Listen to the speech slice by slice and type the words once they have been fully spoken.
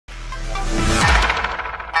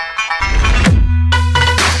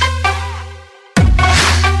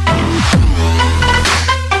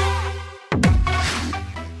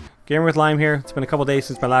Gamer with Lyme here. It's been a couple days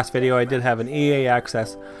since my last video. I did have an EA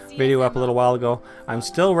Access video up a little while ago. I'm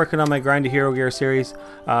still working on my Grind to Hero Gear series.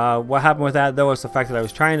 What happened with that though was the fact that I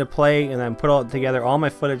was trying to play and then put all together all my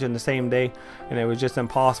footage in the same day, and it was just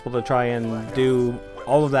impossible to try and do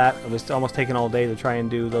all of that. It was almost taking all day to try and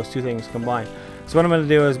do those two things combined. So what I'm going to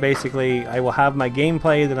do is basically I will have my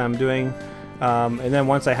gameplay that I'm doing, and then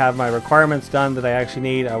once I have my requirements done that I actually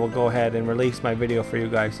need, I will go ahead and release my video for you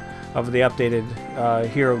guys of the updated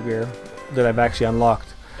hero gear that I've actually unlocked.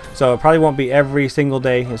 So it probably won't be every single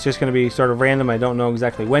day. It's just going to be sort of random. I don't know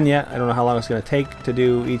exactly when yet. I don't know how long it's going to take to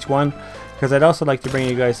do each one, because I'd also like to bring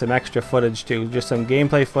you guys some extra footage too, just some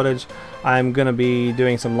gameplay footage. I'm going to be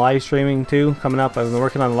doing some live streaming too coming up. I've been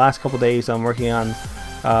working on the last couple days. I'm working on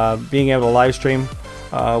being able to live stream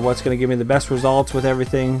what's going to give me the best results with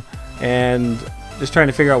everything, and just trying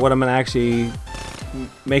to figure out what I'm going to actually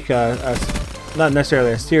make not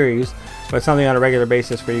necessarily a series, but something on a regular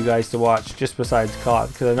basis for you guys to watch just besides COD,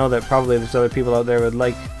 because I know that probably there's other people out there who would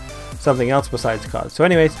like something else besides COD. So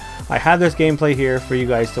anyways, I have this gameplay here for you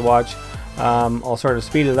guys to watch. I'll sort of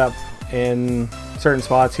speed it up in certain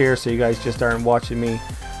spots here so you guys just aren't watching me,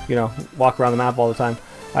 you know, walk around the map all the time.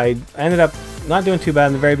 I ended up not doing too bad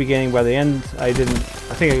in the very beginning. By the end, I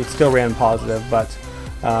think it still ran positive, but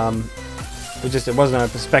it wasn't a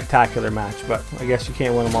spectacular match, but I guess you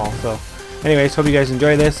can't win them all. So anyways, hope you guys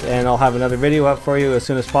enjoy this, and I'll have another video up for you as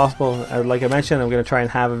soon as possible. Like I mentioned, I'm going to try and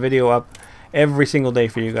have a video up every single day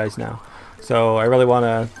for you guys now. So I really want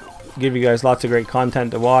to give you guys lots of great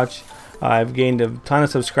content to watch. I've gained a ton of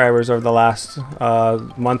subscribers over the last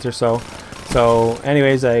month or so. So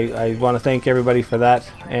anyways, I want to thank everybody for that,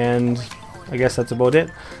 and I guess that's about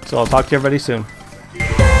it. So I'll talk to everybody soon.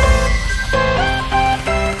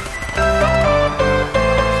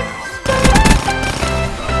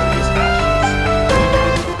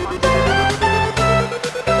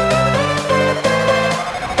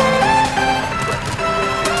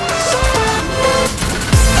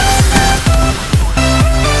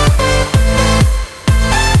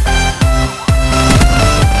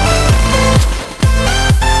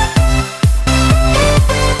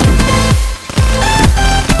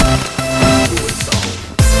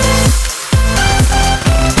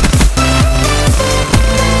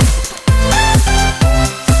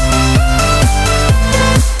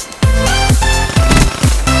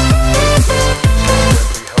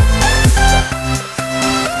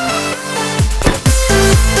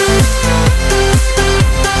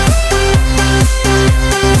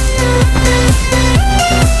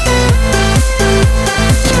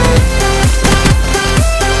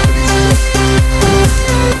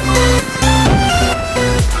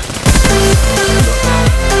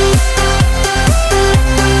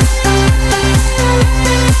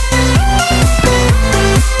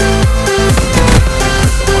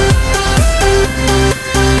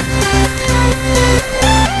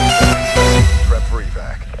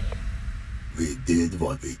 We did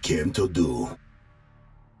what we came to do.